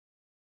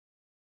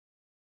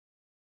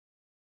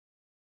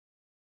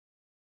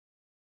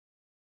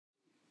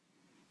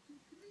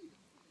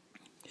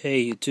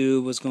Hey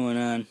YouTube, what's going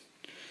on?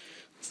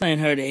 It's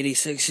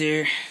Lionheart86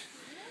 here.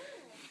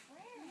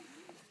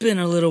 Been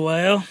a little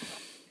while,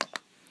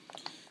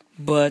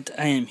 but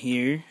I am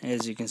here,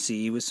 as you can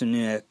see, with some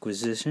new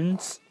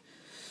acquisitions.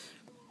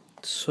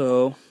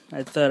 So,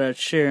 I thought I'd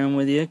share them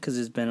with you, because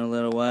it's been a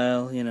little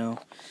while, you know.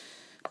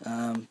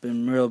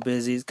 Been real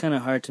busy. It's kind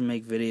of hard to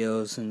make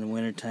videos in the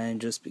wintertime,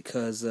 just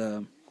because,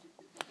 you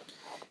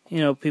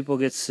know, people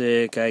get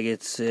sick, I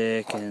get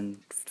sick, and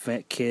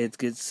kids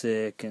get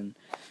sick, and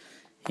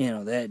you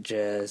know, that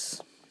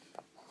jazz.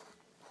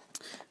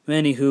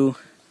 Anywho,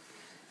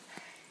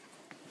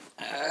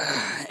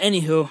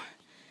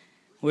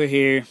 we're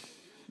here,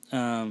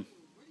 you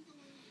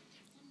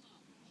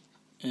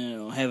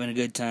know, having a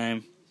good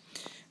time.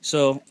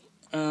 So,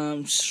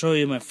 show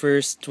you my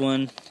first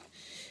one.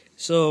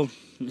 So,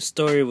 the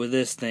story with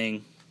this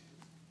thing.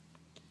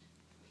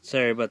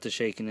 Sorry about the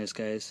shakiness,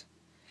 guys.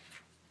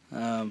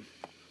 The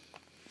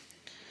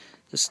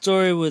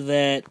story with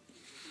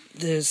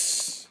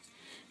this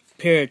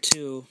pair of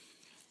two,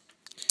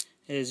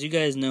 as you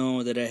guys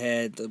know that I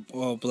had the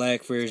all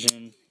black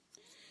version,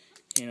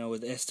 you know,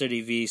 with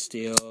S30V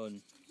steel,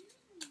 and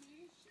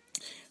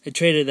I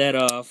traded that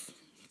off,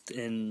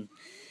 and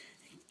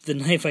the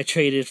knife I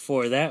traded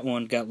for that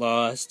one got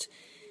lost,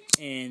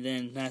 and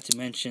then not to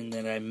mention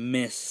that I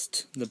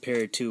missed the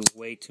pair of two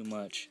way too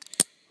much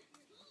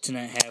to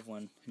not have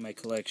one in my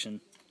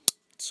collection.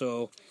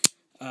 So,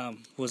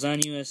 was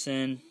on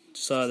USN,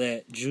 saw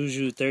that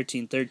Juju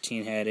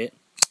 1313 had it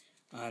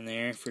on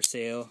there for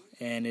sale,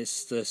 and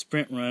it's the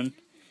sprint run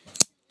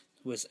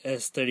with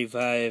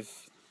S35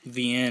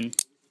 VN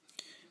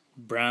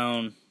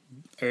brown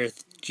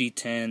earth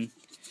G10,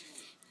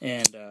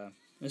 and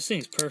this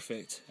thing's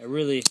perfect. I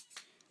really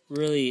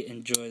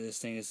enjoy this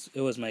thing.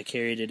 It was my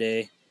carry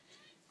today,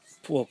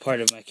 well,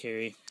 part of my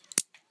carry,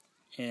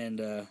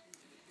 and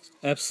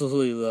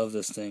absolutely love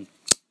this thing.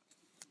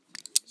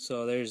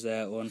 So there's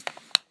that one.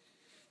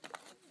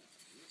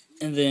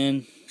 And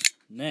then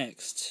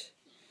next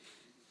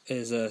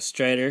is a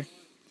Strider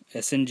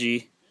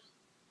SnG.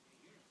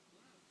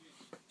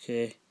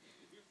 Okay.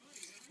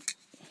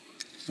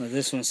 Well,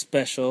 this one's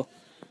special.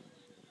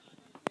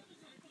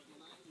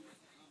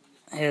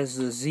 It has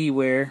the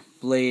ZWear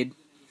blade.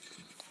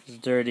 It's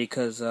dirty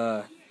because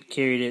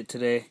carried it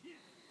today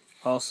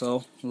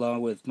also,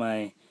 along with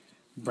my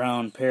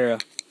brown para.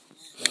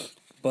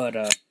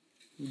 But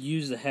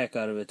used the heck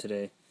out of it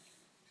today.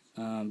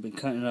 Been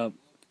cutting up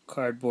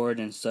cardboard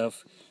and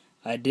stuff.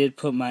 I did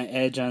put my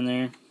edge on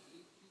there.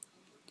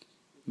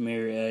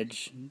 Mirror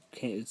edge.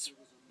 Okay, it's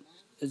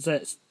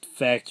that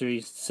factory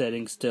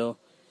setting still.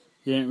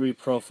 Didn't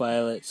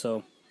reprofile it,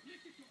 so.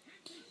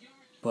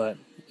 But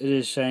it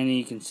is shiny.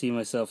 You can see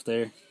myself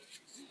there.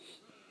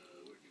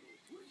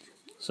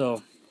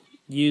 So,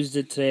 used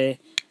it today.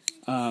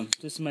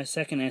 This is my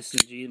second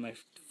SnG. My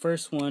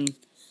first one,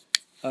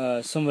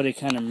 somebody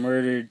kind of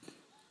murdered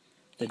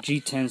the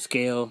G10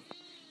 scale,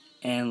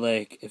 and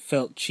like it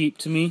felt cheap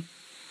to me.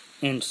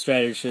 And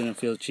Strider shouldn't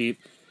feel cheap.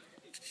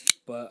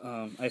 But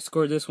I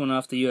scored this one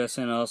off the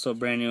USN, also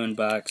brand new in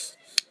box,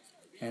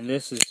 and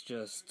this is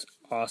just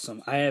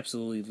awesome. I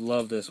absolutely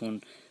love this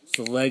one. It's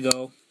the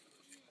Lego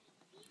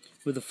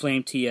with the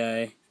Flame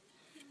TI,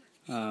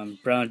 brown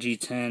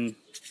G10,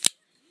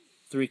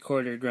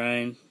 3/4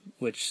 grind,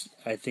 which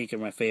I think are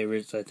my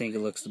favorites. I think it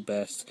looks the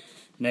best.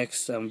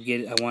 Next, I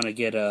want to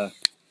get a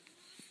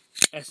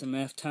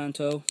SMF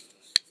Tonto,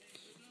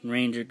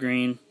 Ranger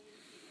Green,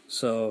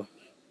 so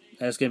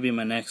that's gonna be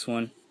my next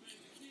one.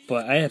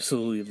 But I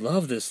absolutely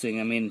love this thing.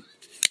 I mean,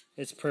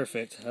 it's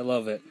perfect. I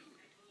love it.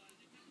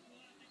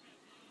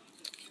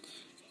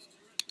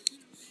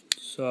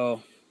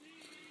 So,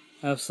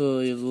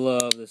 absolutely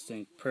love this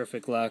thing.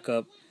 Perfect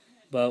lockup.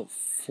 About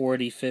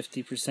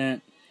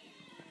 40-50%.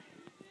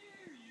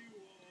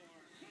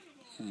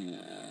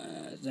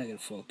 It's not going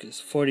to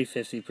focus.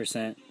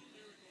 40-50%.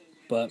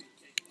 But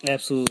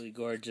absolutely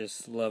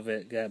gorgeous. Love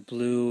it. Got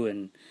blue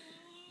and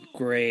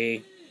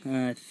gray.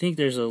 I think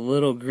there's a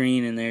little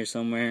green in there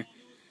somewhere.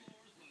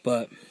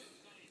 But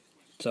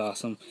it's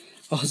awesome.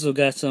 Also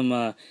got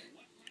some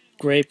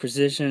gray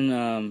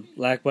precision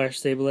black bar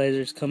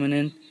stabilizers coming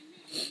in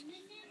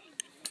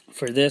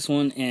for this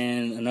one,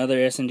 and another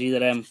SnG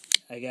that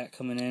I got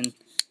coming in,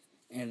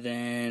 and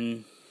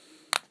then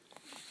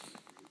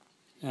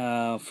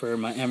for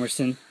my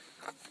Emerson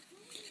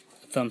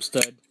thumb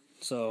stud.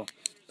 So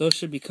those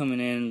should be coming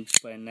in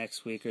by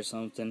next week or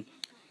something.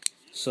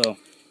 So.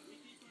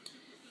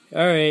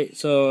 Alright,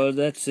 so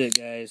that's it,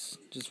 guys.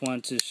 Just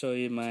wanted to show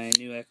you my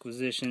new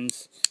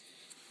acquisitions,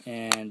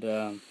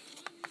 and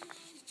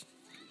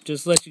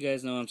just let you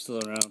guys know I'm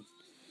still around.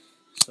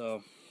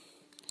 So,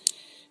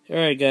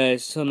 alright,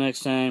 guys, till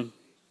next time,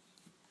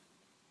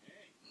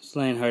 it's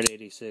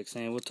Lionheart86,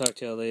 and we'll talk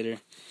to y'all later.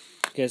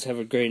 You guys have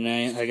a great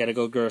night. I gotta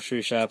go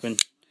grocery shopping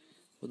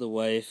with the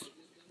wife.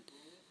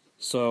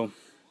 So,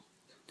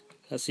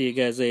 I'll see you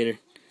guys later.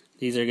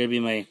 These are gonna be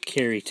my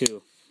carry,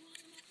 too.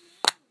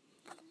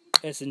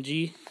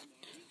 SnG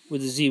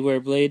with the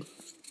ZWear blade,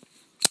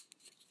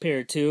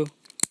 pair 2,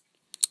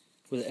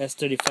 with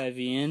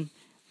S35VN,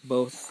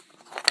 both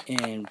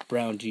in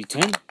brown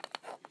G10.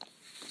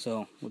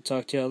 So, we'll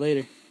talk to y'all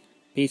later.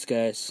 Peace,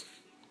 guys.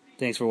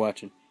 Thanks for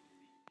watching.